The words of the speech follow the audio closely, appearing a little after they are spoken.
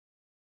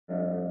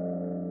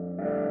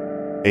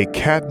A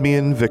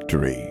Cadmean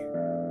Victory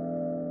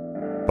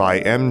by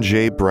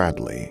M.J.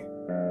 Bradley.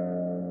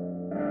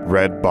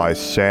 Read by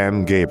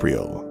Sam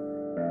Gabriel.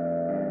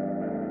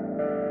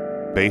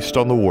 Based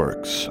on the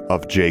works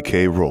of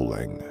J.K.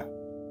 Rowling.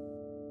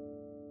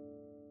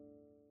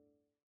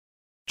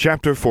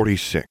 Chapter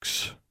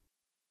 46.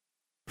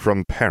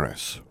 From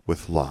Paris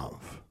with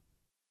Love.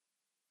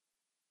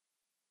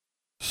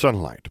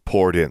 Sunlight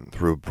poured in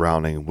through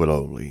browning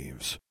willow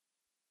leaves.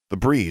 The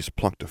breeze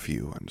plucked a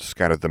few and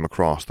scattered them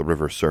across the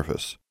river's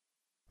surface.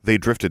 They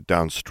drifted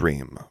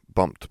downstream,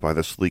 bumped by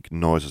the sleek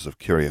noises of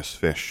curious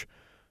fish,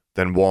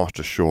 then washed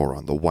ashore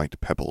on the white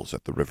pebbles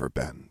at the river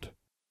bend.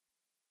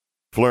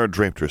 Fleur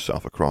draped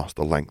herself across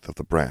the length of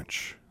the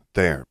branch,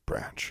 their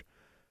branch,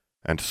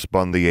 and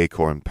spun the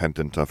acorn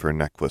pendant of her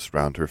necklace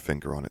round her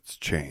finger on its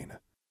chain.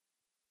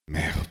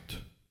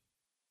 Merde.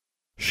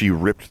 She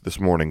ripped this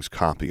morning's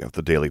copy of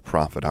the Daily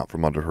Prophet out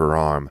from under her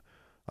arm.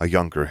 A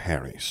younger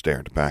Harry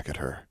stared back at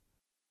her.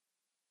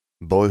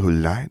 Boy who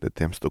lied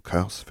attempts to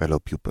curse fellow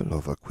pupil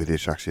over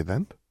Quidditch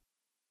accident?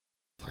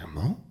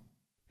 Vraiment?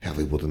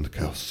 Harry wouldn't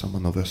curse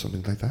someone over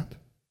something like that?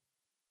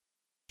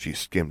 She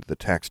skimmed the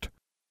text.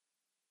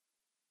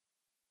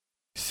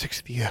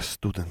 60th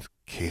student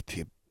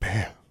Katie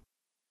Bell.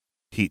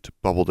 Heat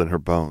bubbled in her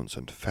bones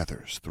and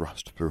feathers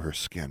thrust through her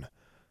skin.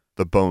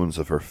 The bones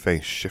of her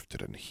face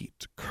shifted and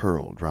heat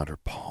curled round her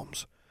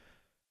palms.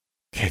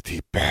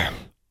 Katie Bell.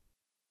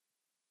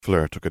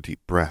 Fleur took a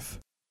deep breath.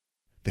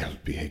 There'll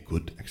be a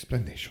good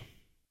explanation.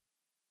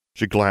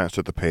 She glanced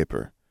at the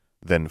paper,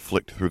 then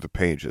flicked through the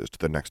pages to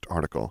the next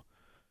article.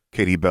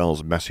 Katie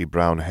Bell's messy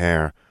brown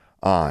hair,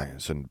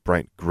 eyes, and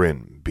bright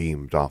grin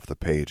beamed off the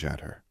page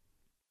at her.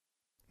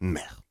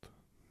 Merde,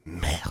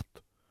 merde.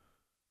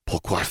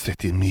 Pourquoi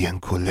s'est-il mis en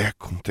colère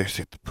contre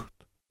cette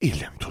pute?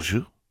 Il aime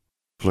toujours.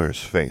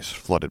 Fleur's face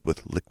flooded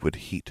with liquid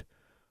heat,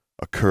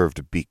 a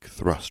curved beak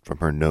thrust from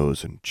her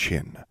nose and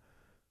chin.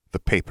 The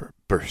paper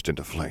burst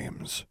into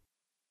flames.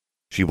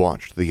 She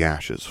watched the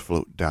ashes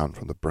float down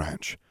from the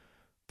branch,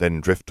 then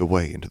drift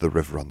away into the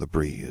river on the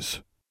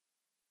breeze.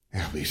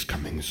 Harry's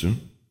coming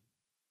soon.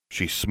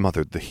 She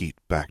smothered the heat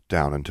back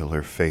down until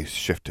her face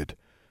shifted,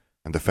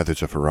 and the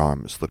feathers of her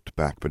arms slipped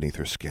back beneath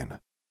her skin.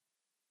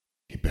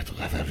 He better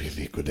have a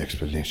really good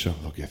explanation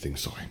for getting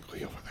so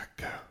angry over that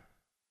girl.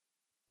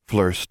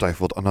 Fleur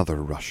stifled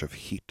another rush of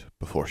heat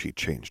before she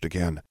changed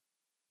again.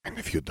 And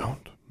if you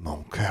don't,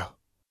 mon cœur,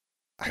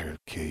 I'll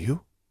kill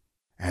you,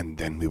 and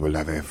then we will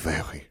have a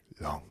very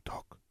long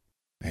talk.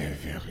 A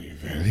very,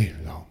 very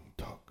long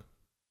talk.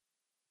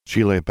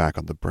 She lay back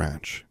on the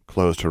branch,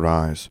 closed her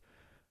eyes,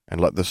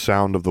 and let the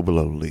sound of the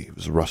willow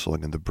leaves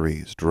rustling in the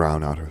breeze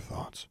drown out her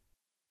thoughts.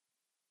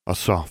 A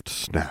soft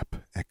snap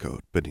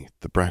echoed beneath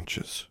the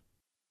branches.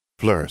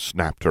 Fleur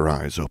snapped her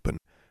eyes open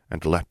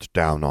and leapt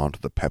down onto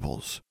the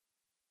pebbles.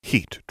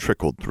 Heat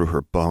trickled through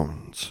her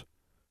bones.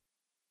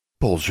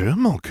 Bonjour,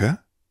 mon cœur.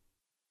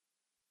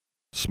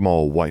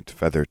 Small white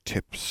feather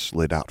tips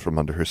slid out from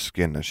under her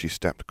skin as she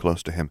stepped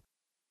close to him.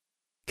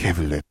 Que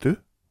voulez-tu?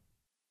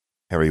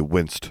 Harry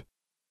winced.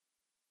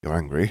 You're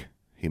angry,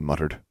 he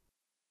muttered.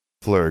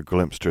 Fleur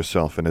glimpsed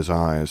herself in his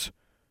eyes.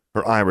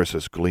 Her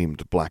irises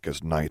gleamed black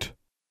as night.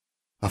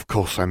 Of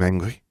course I'm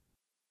angry.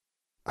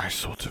 I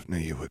sort of knew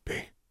you would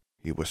be,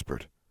 he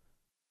whispered.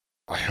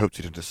 I hoped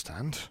you'd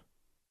understand.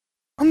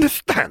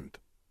 Understand?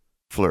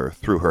 Fleur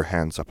threw her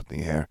hands up in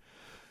the air.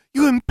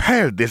 You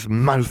impaled this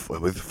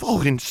Malfoy with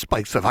 4-inch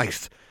spikes of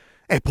ice.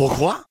 Et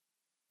pourquoi?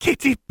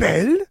 Katie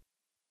Bell?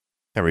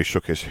 Harry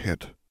shook his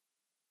head.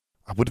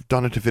 I would have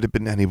done it if it had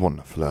been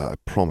anyone, Fleur, I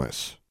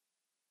promise.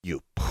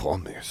 You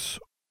promise?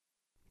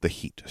 The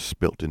heat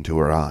spilt into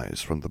her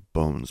eyes from the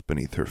bones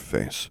beneath her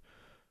face.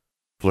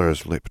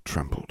 Fleur's lip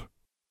trembled.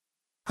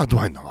 How do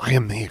I know? I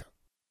am here.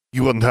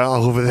 You and her are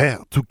over there,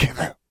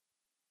 together.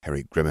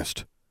 Harry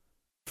grimaced.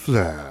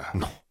 Fleur.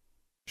 No.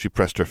 She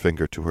pressed her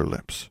finger to her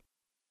lips.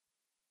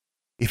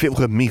 If it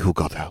were me who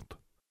got out,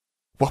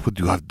 what would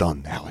you have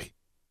done, Harry?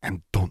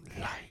 And don't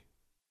lie.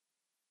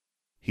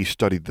 He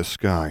studied the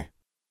sky.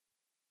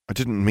 I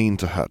didn't mean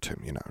to hurt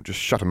him, just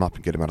shut him up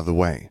and get him out of the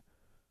way.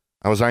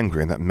 I was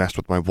angry and that messed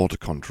with my water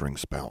conjuring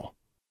spell.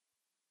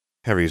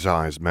 Harry's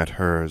eyes met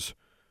hers.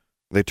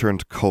 They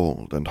turned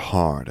cold and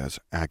hard as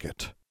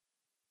agate.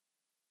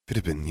 If it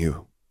had been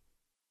you,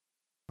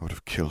 I would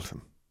have killed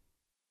him.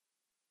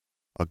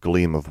 A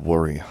gleam of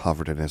worry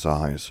hovered in his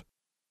eyes.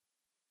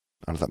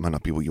 And that might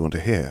not be what you want to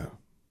hear,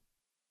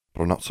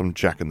 but I'm not some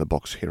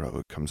jack-in-the-box hero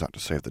who comes out to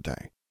save the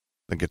day,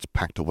 then gets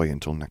packed away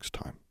until next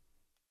time.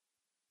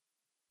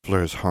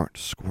 Fleur's heart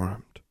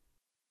squirmed.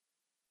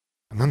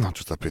 And I'm not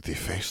just a pretty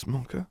face,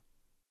 Monka.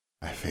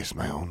 I face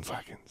my own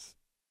dragons.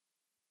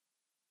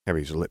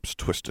 Harry's lips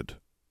twisted.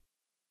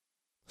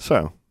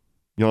 So,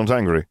 you're not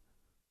angry?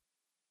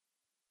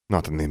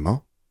 Not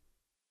anymore.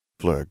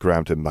 Fleur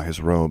grabbed him by his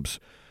robes.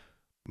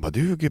 But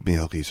do you give me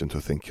a reason to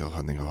think you're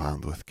running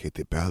around with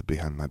Katie Bell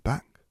behind my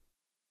back?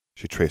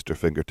 She traced her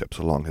fingertips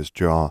along his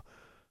jaw,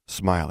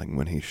 smiling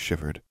when he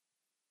shivered.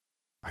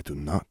 I do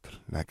not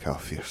like how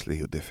fiercely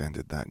you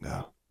defended that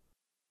girl.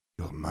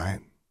 You're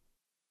mine.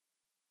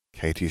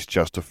 Katie's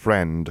just a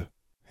friend,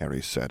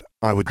 Harry said.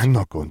 I'm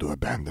not going to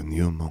abandon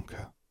you,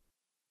 Monka.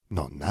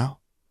 Not now.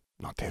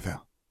 Not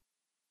ever.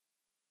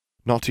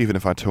 Not even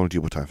if I told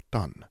you what I've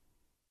done.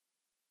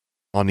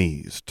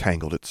 Unease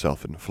tangled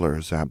itself in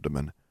Fleur's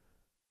abdomen.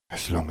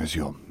 As long as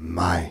you're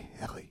my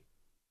Harry,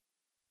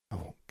 I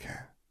won't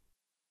care.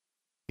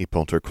 He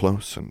pulled her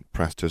close and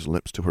pressed his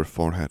lips to her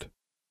forehead.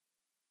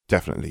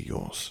 Definitely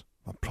yours,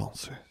 ma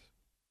princess.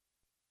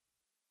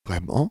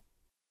 Vraiment?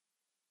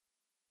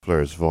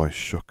 Fleur's voice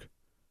shook.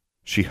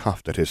 She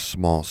huffed at his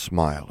small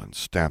smile and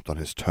stamped on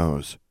his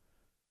toes.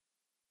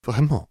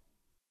 Vraiment?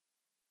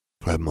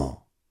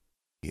 Vraiment,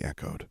 he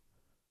echoed.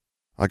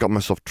 I got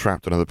myself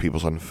trapped in other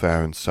people's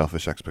unfair and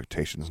selfish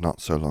expectations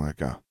not so long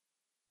ago.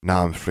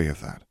 Now I'm free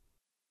of that.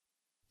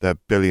 There are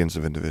billions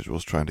of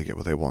individuals trying to get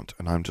what they want,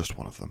 and I'm just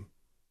one of them.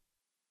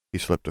 He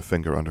slipped a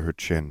finger under her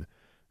chin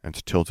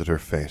and tilted her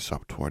face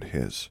up toward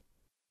his.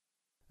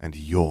 And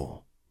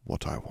you're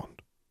what I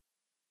want.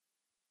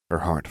 Her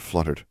heart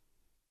fluttered.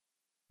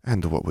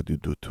 And what would you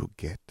do to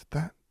get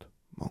that,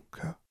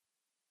 Monka?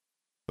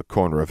 The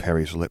corner of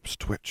Harry's lips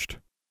twitched.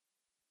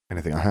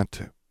 Anything I had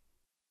to.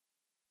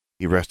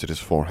 He rested his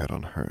forehead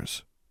on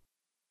hers.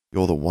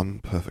 You're the one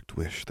perfect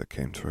wish that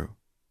came true.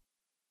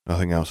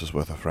 Nothing else is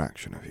worth a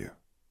fraction of you.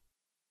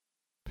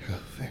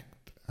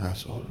 Perfect,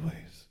 as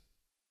always.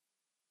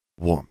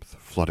 Warmth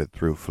flooded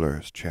through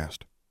Fleur's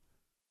chest.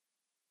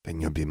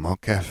 Then you'll be more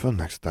careful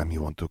next time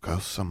you want to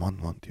curse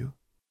someone, won't you?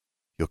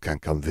 You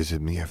can't come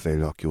visit me if they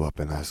lock you up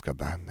in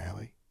Azkaban,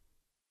 Harry.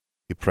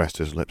 He pressed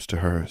his lips to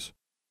hers,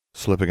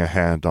 slipping a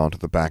hand onto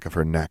the back of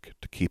her neck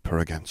to keep her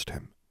against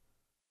him.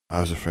 I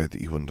was afraid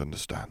that you wouldn't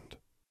understand,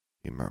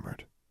 he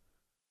murmured.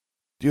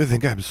 Do you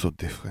think I'm so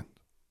different?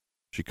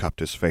 She cupped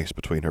his face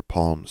between her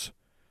palms.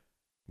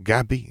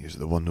 Gabby is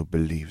the one who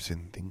believes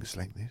in things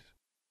like this.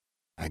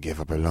 I gave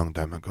up a long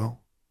time ago.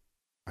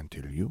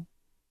 Until you.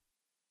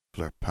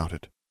 Fleur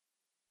pouted.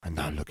 And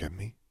now look at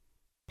me,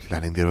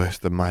 planning the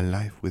rest of my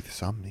life with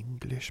some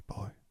English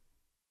boy.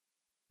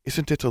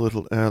 Isn't it a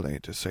little early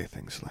to say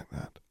things like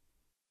that?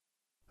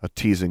 A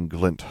teasing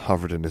glint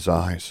hovered in his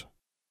eyes.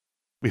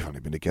 We've only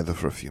been together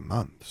for a few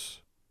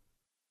months.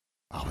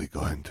 Are we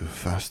going too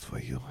fast for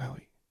you,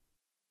 Harry?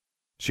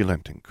 She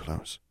leant in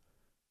close,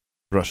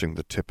 brushing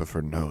the tip of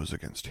her nose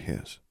against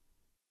his.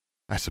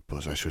 I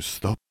suppose I should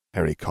stop.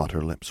 Harry caught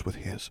her lips with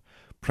his,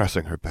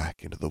 pressing her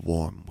back into the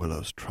warm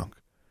willow's trunk.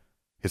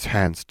 His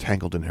hands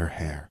tangled in her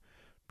hair,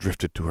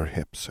 drifted to her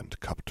hips and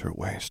cupped her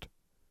waist.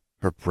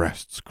 Her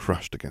breasts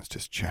crushed against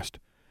his chest,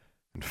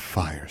 and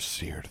fire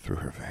seared through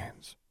her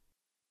veins.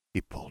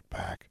 He pulled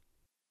back.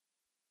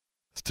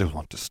 Still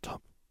want to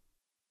stop.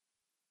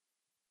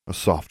 A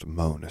soft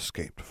moan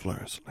escaped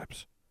Fleur's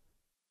lips.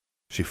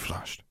 She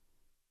flushed.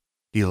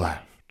 He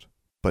laughed,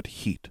 but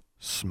heat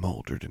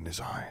smoldered in his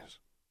eyes.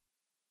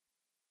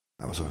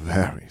 That was a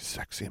very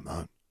sexy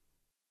moan.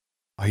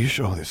 Are you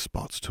sure this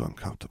spot's too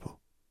uncomfortable?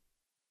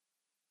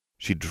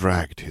 She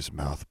dragged his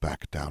mouth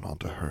back down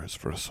onto hers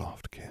for a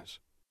soft kiss,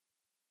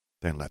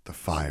 then let the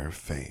fire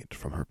fade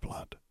from her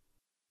blood.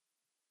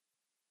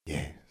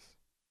 Yes.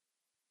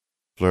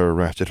 Fleur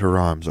rested her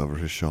arms over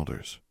his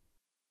shoulders.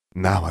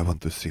 Now I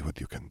want to see what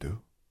you can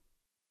do.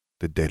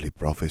 The Daily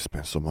Prophet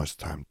spent so much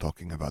time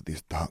talking about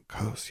these dark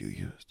curses you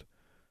used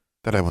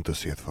that I want to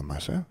see it for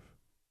myself.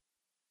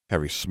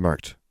 Harry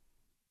smirked.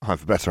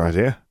 I've a better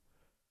idea.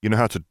 You know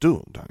how to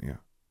duel, don't you?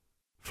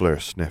 Fleur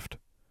sniffed.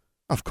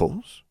 Of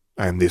course.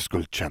 I am the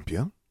school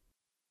champion.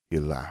 He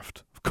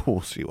laughed. Of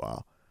course you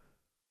are.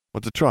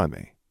 Want to try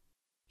me?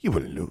 You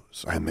will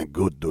lose. I am a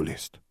good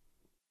duelist.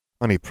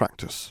 I need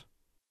practice.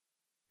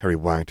 Harry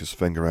wagged his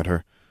finger at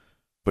her.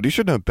 But you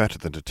should know better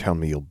than to tell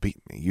me you'll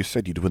beat me. You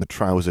said you'd win the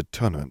Triwizard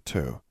Tournament,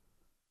 too.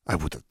 I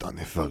would have done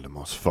if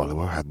Voldemort's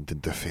follower hadn't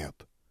interfered.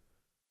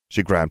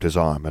 She grabbed his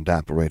arm and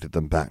apparated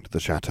them back to the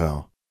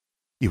chateau.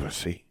 You will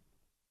see.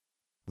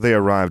 They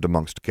arrived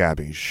amongst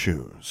Gabby's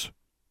shoes.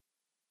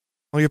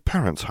 Are your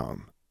parents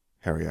home?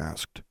 Harry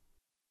asked.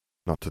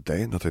 Not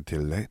today, not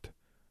until late.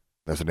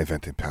 There's an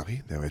event in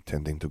Paris they're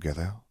attending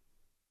together.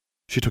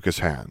 She took his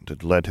hand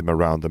and led him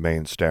around the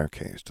main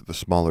staircase to the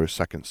smaller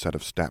second set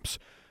of steps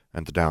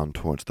and down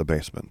towards the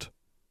basement.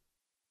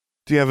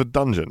 Do you have a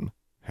dungeon?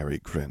 Harry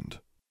grinned.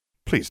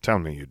 Please tell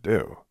me you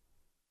do.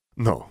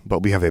 No,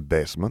 but we have a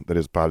basement that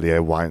is partly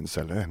a wine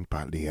cellar and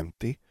partly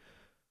empty.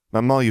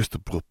 Maman used to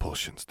brew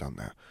potions down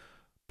there,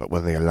 but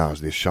when they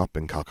enlarged the shop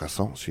in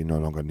Carcassonne, she no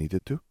longer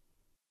needed to.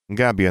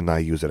 Gabby and I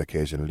use it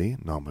occasionally,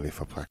 normally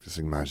for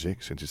practicing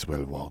magic, since it's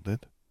well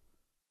warded.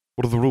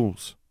 What are the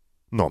rules?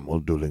 Normal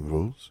dueling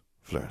rules,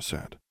 Fleur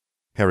said.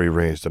 Harry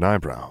raised an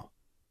eyebrow.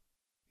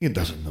 He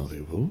doesn't know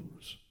the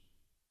rules.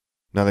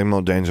 Nothing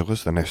more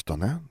dangerous than a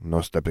stunner,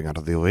 no stepping out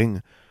of the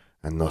ring,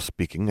 and no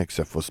speaking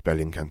except for spell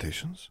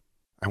incantations.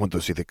 I want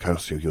to see the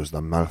curse you used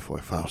on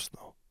Malfoy first,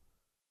 though.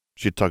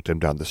 She tugged him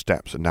down the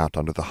steps and out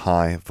under the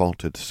high,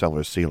 vaulted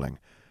cellar ceiling.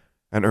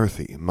 An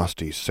earthy,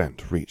 musty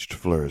scent reached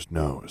Fleur's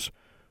nose.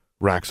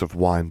 Racks of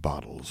wine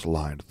bottles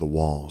lined the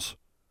walls.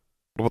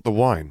 What about the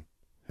wine?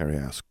 Harry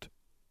asked.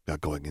 They're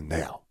going in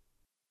there.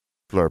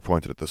 Fleur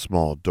pointed at the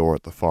small door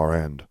at the far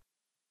end.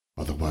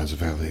 Otherwise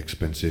very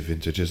expensive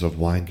vintages of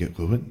wine get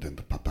ruined and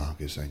the papa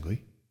gets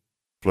angry.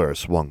 Fleur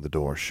swung the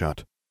door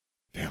shut.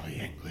 Very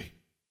angry.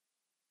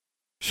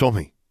 Show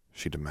me,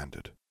 she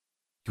demanded.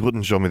 You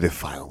wouldn't show me the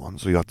file one,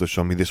 so you have to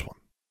show me this one.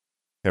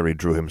 Harry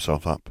drew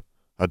himself up,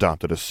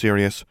 adopted a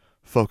serious,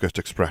 focused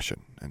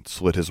expression, and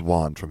slid his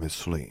wand from his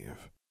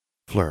sleeve.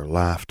 Fleur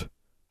laughed.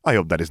 I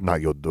hope that is not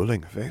your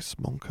dueling face,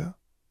 Monka.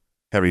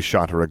 Harry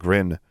shot her a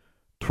grin,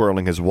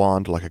 twirling his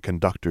wand like a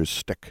conductor's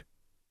stick.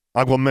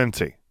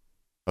 Aguamenti!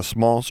 A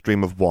small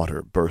stream of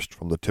water burst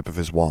from the tip of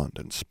his wand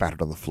and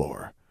spattered on the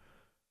floor.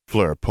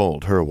 Fleur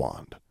pulled her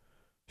wand.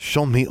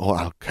 Show me or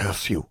I'll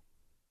curse you.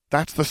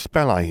 That's the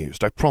spell I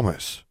used, I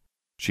promise.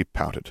 She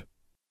pouted.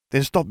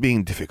 Then stop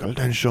being difficult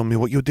and show me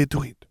what you did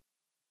to it.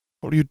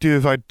 What do you do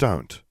if I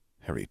don't?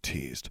 Harry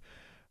teased.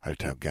 I'll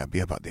tell Gabby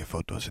about the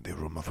photos in the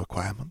room of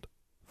requirement,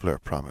 Fleur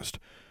promised.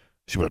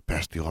 She will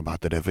pester you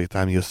about it every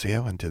time you see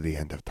her until the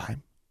end of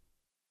time.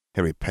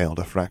 Harry paled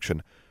a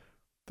fraction.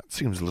 That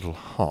seems a little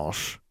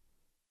harsh.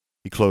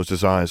 He closed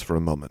his eyes for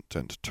a moment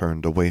and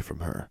turned away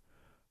from her.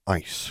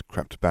 Ice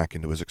crept back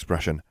into his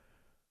expression.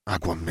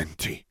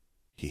 Aguamenti,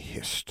 he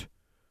hissed.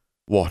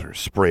 Water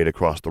sprayed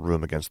across the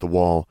room against the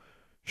wall.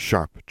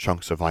 Sharp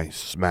chunks of ice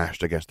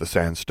smashed against the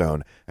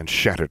sandstone and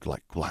shattered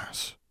like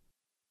glass.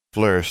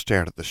 Fleur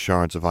stared at the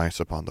shards of ice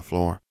upon the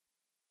floor.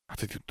 How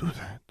did you do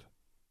that?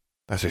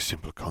 That's a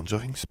simple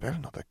conjuring spell,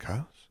 not a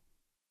curse.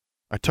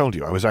 I told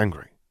you I was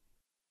angry.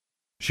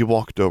 She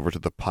walked over to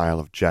the pile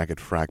of jagged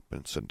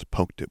fragments and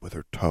poked it with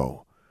her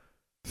toe.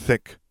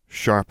 Thick,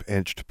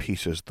 sharp-edged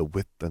pieces the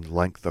width and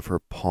length of her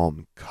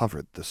palm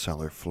covered the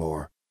cellar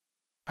floor.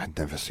 I'd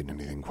never seen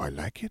anything quite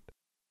like it.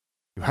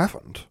 You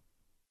haven't?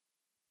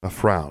 A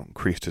frown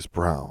creased his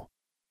brow.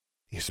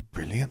 It's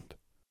brilliant.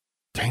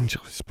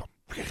 Dangerous, but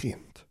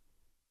brilliant.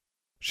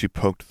 She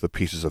poked the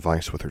pieces of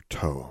ice with her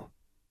toe.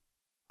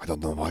 I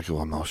don't know why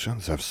your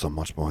emotions have so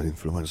much more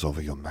influence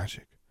over your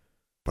magic.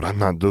 But I'm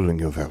not dueling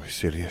you very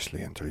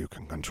seriously until you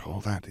can control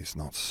that. It's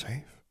not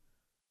safe.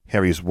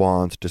 Harry's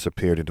wand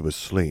disappeared into his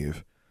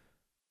sleeve.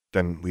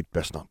 Then we'd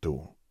best not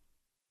duel.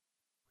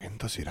 When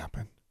does it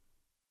happen?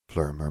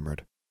 Fleur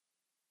murmured.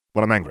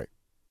 When I'm angry,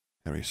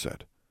 Harry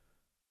said.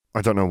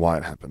 I don't know why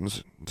it happens.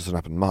 It doesn't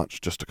happen much,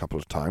 just a couple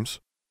of times.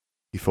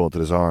 He folded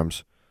his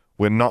arms.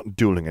 We're not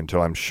dueling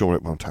until I'm sure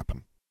it won't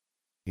happen.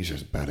 He's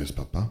as bad as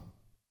Papa.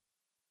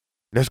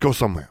 Let's go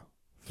somewhere,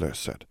 Fleur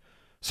said.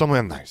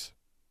 Somewhere nice.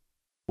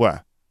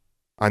 Where?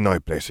 I know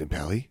a place in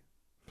Paris,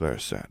 Fleur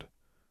said.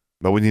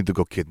 But we need to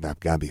go kidnap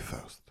Gabby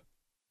first.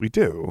 We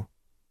do?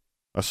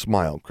 A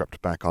smile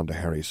crept back onto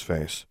Harry's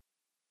face.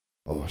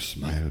 Oh,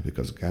 smile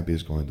because Gabby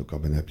is going to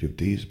come and help you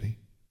tease me.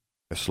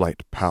 A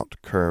slight pout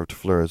curved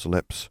Fleur's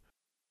lips.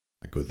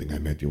 A good thing I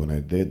met you when I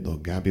did, though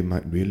Gabby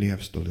might really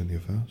have stolen you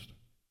first.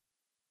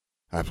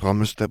 I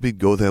promised that we'd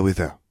go there with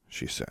her,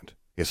 she said.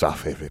 It's our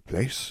favorite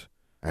place,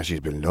 and she's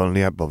been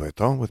lonely at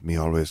Beauveton with me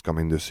always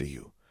coming to see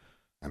you.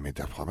 I made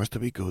that promise to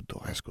be good,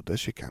 or as good as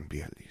she can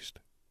be at least.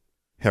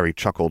 Harry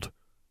chuckled.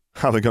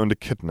 How are they going to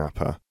kidnap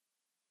her?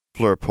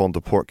 Fleur pulled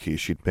the portkey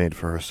she'd made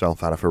for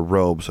herself out of her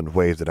robes and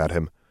waved it at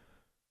him.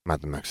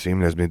 Madame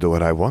Maxime lets me do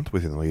what I want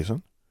within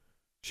reason.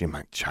 She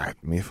might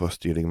chide me for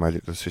stealing my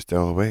little sister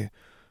away,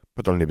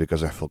 but only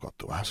because I forgot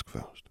to ask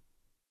first.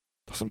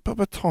 Doesn't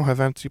Beauveton have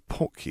empty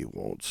portkey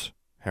wards?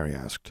 Harry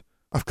asked.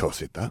 Of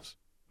course it does,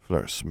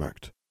 Fleur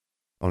smirked.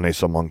 Only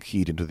someone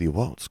keyed into the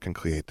walls can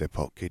create their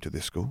portkey to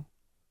the school.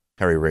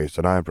 Harry raised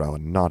an eyebrow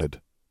and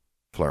nodded.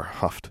 Fleur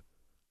huffed.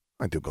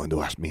 Aren't you going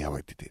to ask me how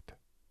I did it?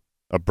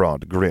 A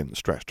broad grin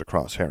stretched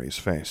across Harry's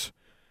face.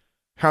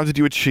 How did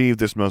you achieve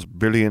this most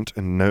brilliant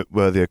and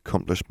noteworthy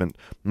accomplishment,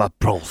 ma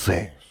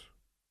princesse?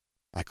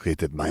 I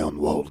created my own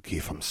world key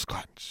from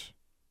scratch.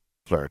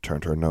 Fleur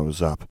turned her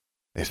nose up.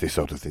 It's the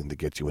sort of thing that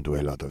gets you into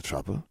a lot of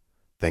trouble,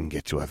 then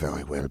gets you a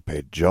very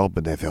well-paid job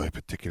in a very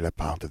particular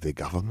part of the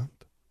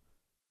government.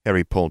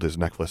 Harry pulled his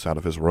necklace out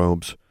of his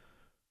robes.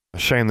 A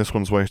shame this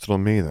one's wasted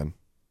on me, then.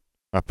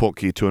 I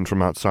portkey to and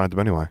from outside them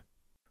anyway.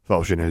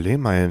 Fortunately,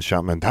 my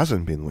enchantment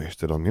hasn't been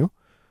wasted on you.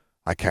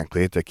 I can't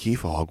create a key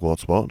for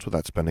Hogwarts walls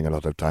without spending a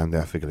lot of time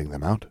there figuring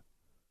them out.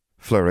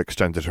 Fleur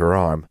extended her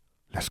arm.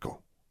 Let's go.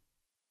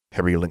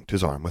 Harry linked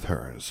his arm with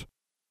hers.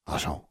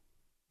 Argent,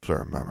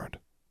 Fleur murmured.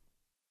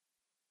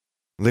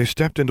 They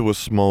stepped into a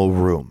small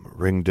room,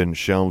 ringed in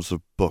shelves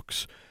of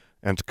books,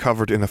 and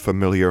covered in a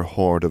familiar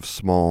hoard of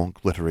small,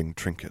 glittering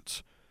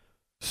trinkets.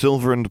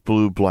 Silver and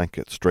blue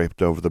blankets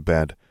draped over the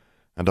bed,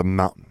 and a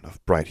mountain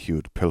of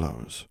bright-hued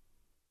pillows.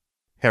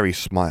 Harry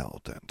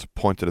smiled and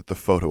pointed at the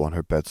photo on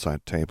her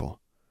bedside table.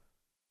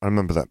 I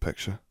remember that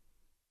picture.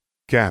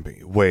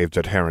 Gabby waved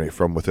at Harry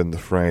from within the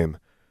frame.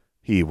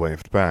 He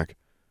waved back.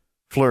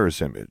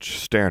 Fleur's image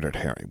stared at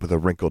Harry with a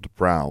wrinkled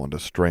brow and a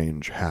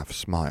strange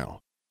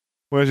half-smile.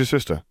 Where's your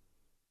sister?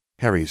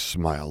 Harry's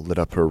smile lit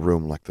up her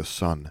room like the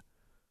sun.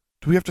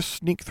 Do we have to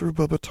sneak through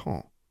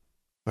Beauveton?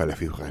 Well,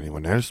 if you were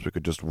anyone else, we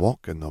could just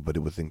walk and nobody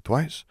would think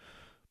twice.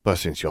 But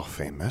since you're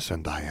famous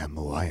and I am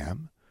who I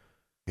am,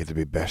 it'd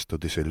be best to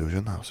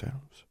disillusion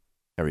ourselves.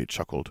 Harry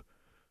chuckled.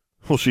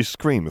 Will she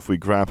scream if we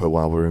grab her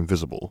while we're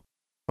invisible?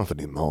 Not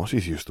anymore,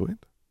 she's used to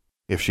it.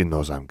 If she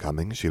knows I'm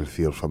coming, she'll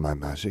feel for my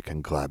magic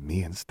and grab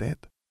me instead.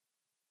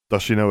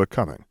 Does she know we're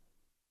coming?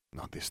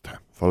 Not this time.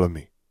 Follow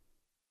me.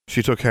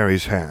 She took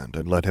Harry's hand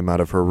and led him out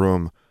of her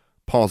room,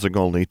 pausing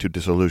only to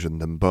disillusion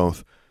them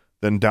both,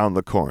 then down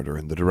the corridor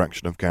in the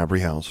direction of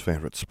Gabrielle's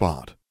favorite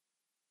spot.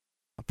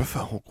 I prefer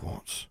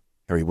Hogwarts,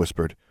 Harry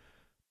whispered.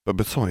 But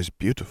Beton is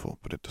beautiful,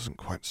 but it doesn't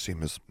quite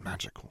seem as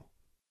magical.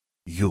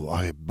 You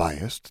are a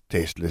biased,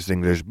 tasteless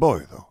English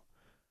boy, though.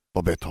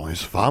 Beton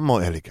is far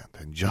more elegant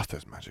and just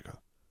as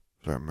magical,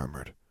 Fleur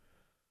murmured.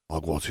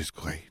 Hogwarts is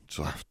grey,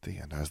 drafty,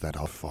 and has that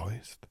old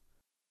forest.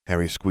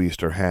 Harry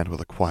squeezed her hand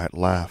with a quiet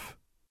laugh.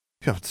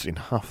 You haven't seen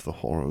half the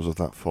horrors of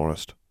that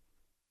forest.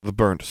 The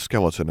burnt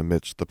skeleton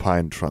amidst the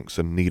pine trunks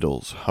and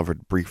needles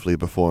hovered briefly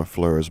before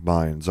Fleur's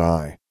mind's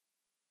eye.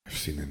 I've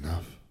seen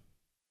enough.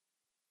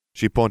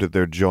 She pointed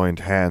their joined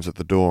hands at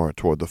the door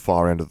toward the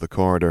far end of the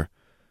corridor.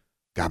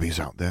 Gabby's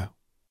out there.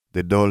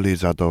 The door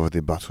leads out over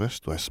the buttress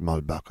to a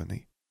small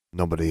balcony.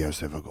 Nobody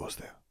else ever goes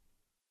there.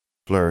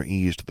 Fleur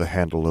eased the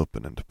handle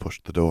open and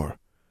pushed the door.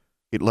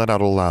 It let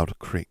out a loud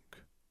creak.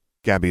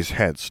 Gabby's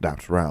head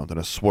snapped round in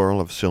a swirl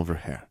of silver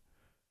hair.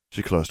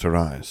 She closed her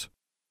eyes.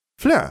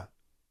 Fleur!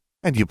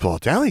 And you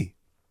brought Ellie!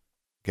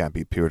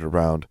 Gabby peered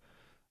around.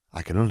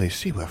 I can only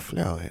see where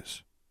Fleur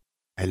is.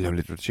 Hello,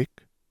 little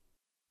chick.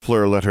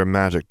 Fleur let her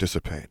magic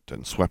dissipate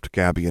and swept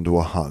Gabby into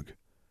a hug.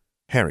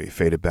 Harry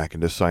faded back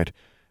into sight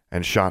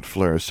and shot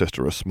Fleur's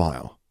sister a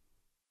smile.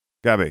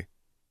 Gabby.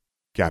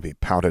 Gabby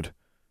pouted.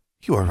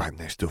 You were right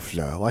next to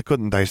Fleur. Why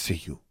couldn't I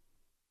see you?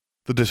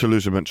 The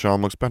disillusionment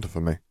charm looks better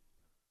for me.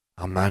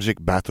 Our magic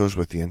battles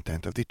with the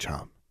intent of the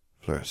charm,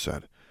 Fleur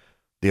said.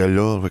 The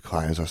allure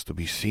requires us to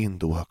be seen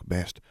to work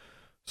best,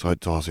 so it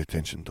draws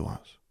attention to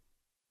us.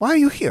 Why are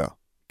you here?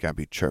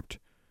 Gabby chirped.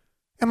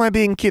 Am I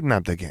being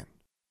kidnapped again?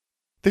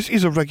 This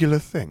is a regular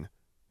thing,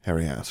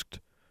 Harry asked.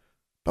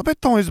 But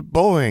Beton is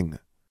boring.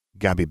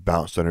 Gabby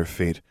bounced on her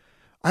feet.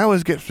 I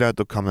always get Fleur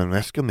to come and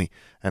rescue me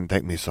and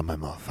take me somewhere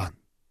more fun.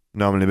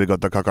 Normally we go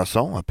to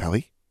Carcassonne or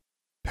Paris.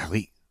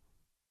 Paris.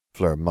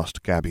 Fleur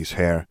mussed Gabby's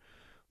hair.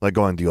 Like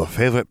going to your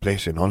favorite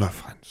place in all of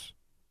France.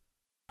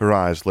 Her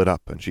eyes lit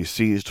up, and she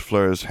seized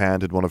Fleur's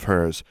hand in one of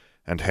hers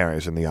and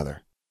Harry's in the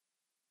other.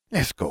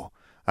 Let's go.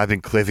 I've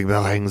been craving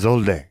meringues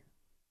all day.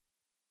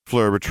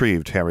 Fleur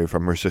retrieved Harry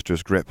from her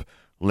sister's grip,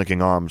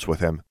 linking arms with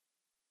him.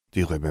 Do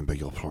you remember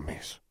your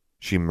promise?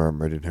 She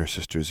murmured in her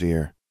sister's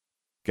ear.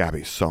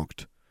 Gabby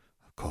sulked.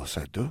 Of course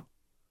I do.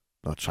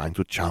 Not trying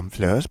to charm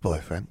Fleur's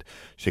boyfriend.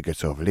 She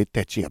gets overly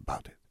tetchy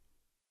about it.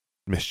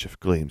 Mischief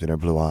gleamed in her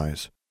blue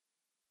eyes.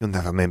 You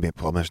never made me a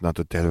promise not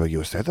to tell what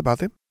you said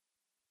about him.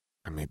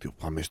 I made you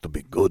promise to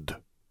be good,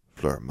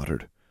 Fleur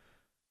muttered.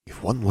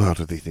 If one word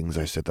of the things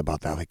I said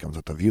about Harry comes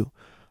out of you,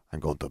 I'm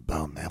going to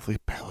burn every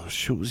pair of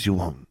shoes you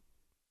own.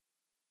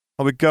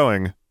 Are we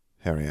going?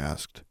 Harry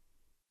asked.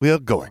 We are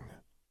going.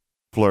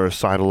 Fleur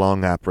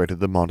side-along apparated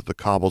them onto the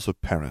cobbles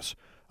of Paris,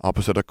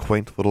 opposite a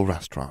quaint little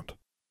restaurant.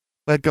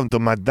 Welcome to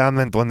Madame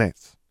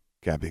Antoinette's,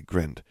 Gabby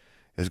grinned.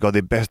 It's got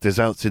the best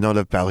desserts in all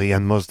of Paris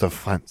and most of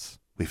France.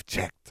 We've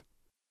checked.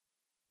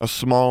 A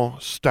small,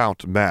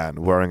 stout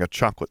man wearing a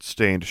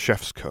chocolate-stained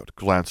chef's coat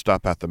glanced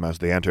up at them as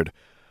they entered.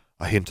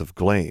 A hint of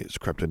glaze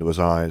crept into his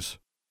eyes.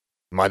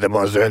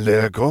 Mademoiselle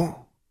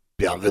Delacour,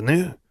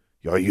 bienvenue.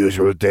 Your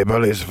usual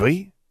table is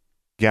free.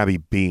 Gabby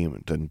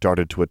beamed and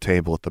darted to a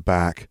table at the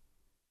back.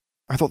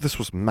 I thought this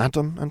was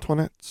Madame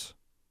Antoinette's.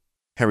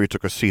 Harry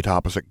took a seat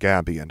opposite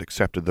Gabby and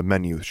accepted the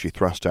menu she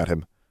thrust at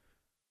him.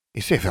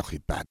 It's a very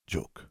bad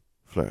joke,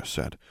 Fleur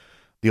said.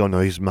 The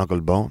owner is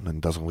muggle-born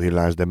and doesn't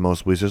realize that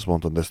most wizards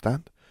won't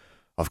understand.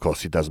 Of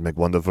course, he does make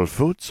wonderful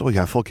food, so we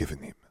have forgiven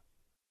him.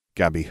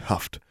 Gabby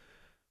huffed.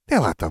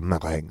 They're out of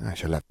meringue. I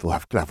shall have to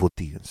have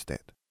clafoutis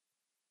instead.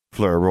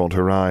 Fleur rolled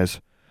her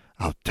eyes.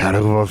 How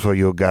terrible for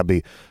you,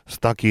 Gabby.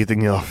 Stuck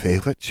eating your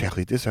favorite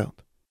cherry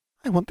dessert.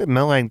 I wanted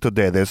meringue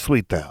today. They're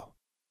sweeter.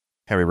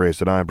 Harry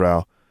raised an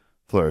eyebrow.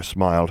 Fleur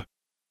smiled.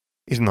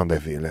 It's not a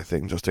real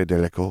thing, just a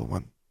Delacour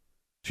one.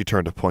 She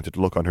turned a pointed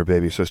look on her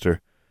baby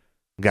sister.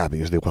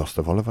 Gabby is the worst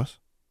of all of us.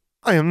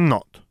 I am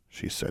not,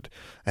 she said.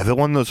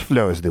 Everyone knows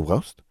Fleur is the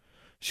worst.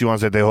 She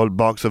once had a whole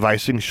box of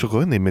icing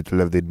sugar in the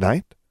middle of the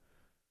night.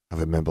 I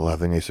remember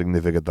having a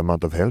significant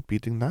amount of help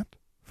eating that,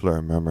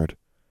 Fleur murmured.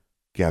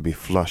 Gabby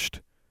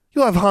flushed.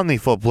 You have honey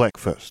for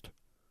breakfast.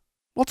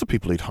 Lots of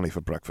people eat honey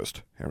for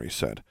breakfast, Harry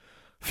said.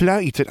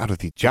 Fleur eats it out of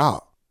the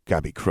jar,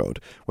 Gabby crowed,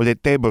 with a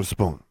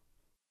tablespoon.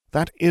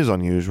 That is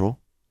unusual,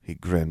 he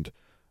grinned.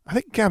 I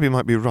think Gabby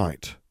might be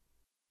right.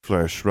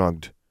 Fleur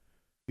shrugged.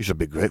 You should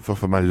be grateful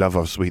for my love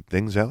of sweet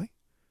things, Ellie.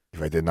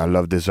 If I did not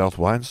love dessert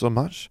wine so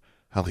much,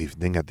 our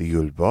evening at the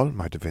Yule Ball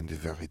might have ended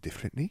very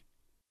differently.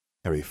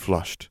 Harry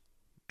flushed.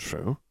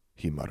 True,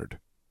 he muttered.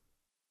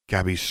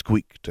 Gabby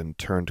squeaked and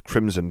turned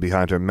crimson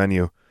behind her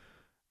menu.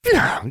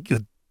 Fleur,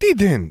 you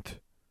didn't.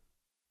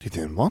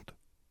 Didn't what?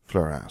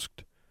 Fleur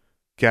asked.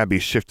 Gabby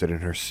shifted in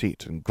her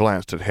seat and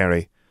glanced at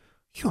Harry.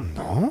 You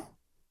know?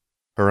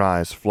 Her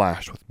eyes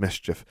flashed with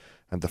mischief,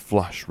 and the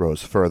flush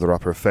rose further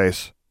up her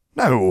face.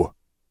 No!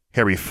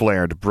 Harry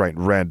flared bright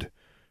red.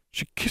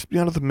 She kissed me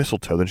under the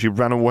mistletoe, then she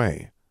ran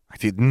away. I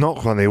did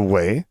not run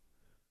away.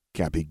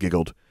 Gabby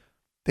giggled.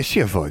 Did she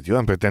avoid you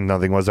and pretend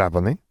nothing was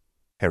happening?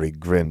 Harry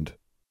grinned.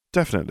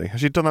 Definitely.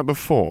 Has she done that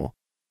before?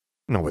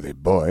 Not with a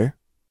boy.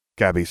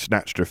 Gabby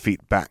snatched her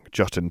feet back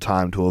just in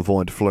time to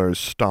avoid Fleur's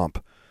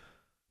stomp.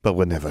 But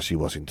whenever she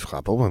was in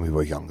trouble when we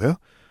were younger,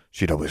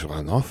 she'd always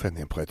run off and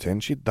then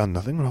pretend she'd done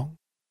nothing wrong.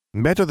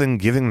 Better than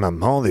giving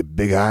Maman the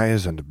big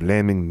eyes and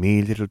blaming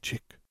me, little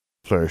chick.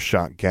 Fleur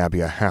shot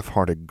Gabby a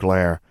half-hearted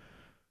glare.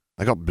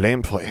 I got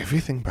blamed for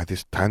everything by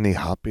this tiny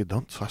harpy.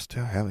 Don't trust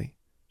her, Harry.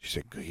 She's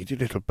a greedy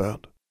little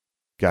bird.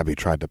 Gabby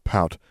tried to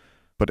pout,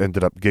 but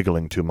ended up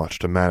giggling too much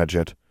to manage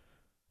it.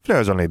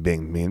 Fleur's only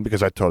being mean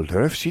because I told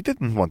her if she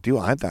didn't want you,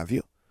 I'd have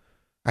you.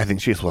 I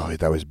think she's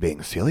worried I was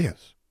being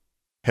serious.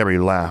 Harry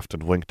laughed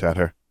and winked at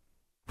her.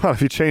 Well,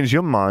 if you change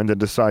your mind and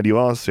decide you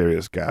are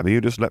serious, Gabby,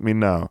 you just let me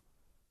know.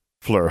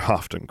 Fleur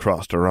huffed and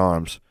crossed her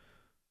arms.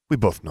 We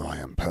both know I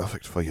am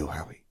perfect for you,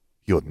 Harry.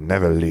 You would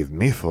never leave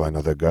me for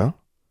another girl.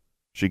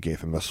 She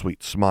gave him a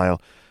sweet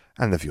smile.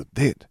 And if you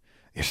did,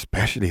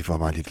 especially for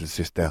my little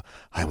sister,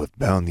 I would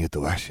burn you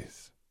to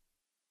ashes.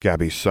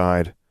 Gabby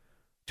sighed.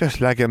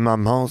 Just like in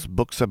Maman's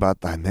books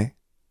about Aimée.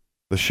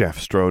 The chef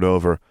strode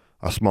over,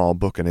 a small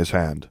book in his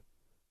hand.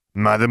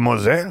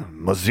 Mademoiselle,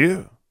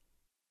 monsieur.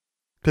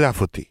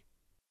 Clafoutis,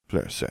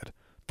 Fleur said.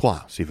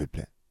 Trois, s'il vous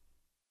plaît.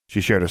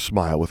 She shared a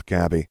smile with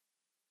Gabby.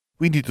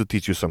 We need to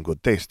teach you some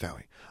good taste,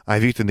 Harry.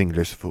 I've eaten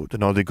English food,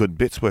 and all the good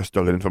bits were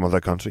stolen from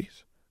other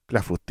countries.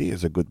 Clafoutis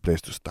is a good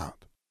place to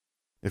start.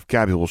 If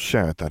Gabby will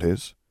share it, that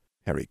is,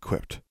 Harry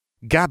quipped.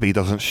 Gabby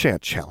doesn't share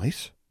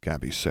cherries,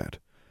 Gabby said.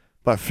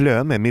 But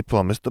Fleur made me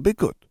promise to be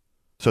good.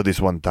 So this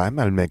one time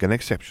I'll make an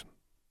exception.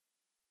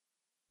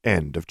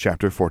 End of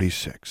chapter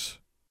 46.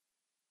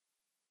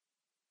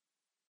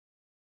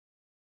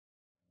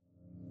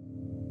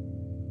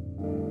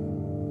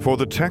 For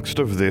the text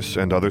of this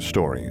and other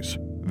stories,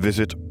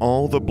 visit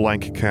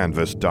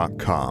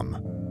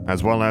alltheblankcanvas.com,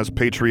 as well as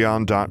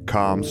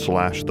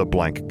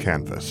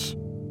patreon.com/theblankcanvas.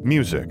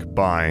 Music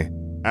by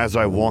As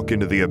I Walk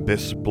Into the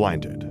Abyss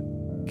Blinded.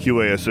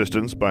 QA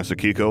assistance by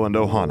Sakiko and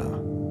Ohana.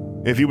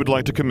 If you would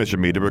like to commission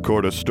me to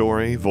record a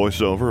story,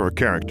 voiceover, or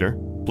character,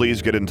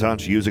 please get in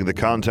touch using the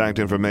contact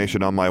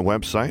information on my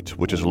website,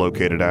 which is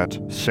located at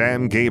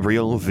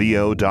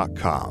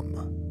samgabrielvo.com.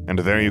 And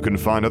there you can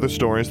find other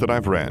stories that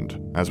I've read,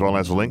 as well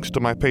as links to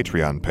my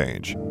Patreon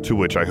page, to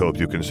which I hope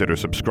you consider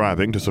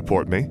subscribing to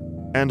support me,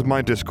 and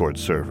my Discord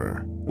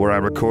server, where I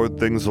record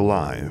things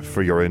live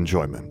for your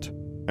enjoyment.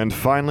 And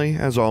finally,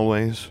 as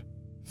always,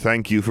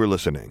 thank you for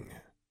listening.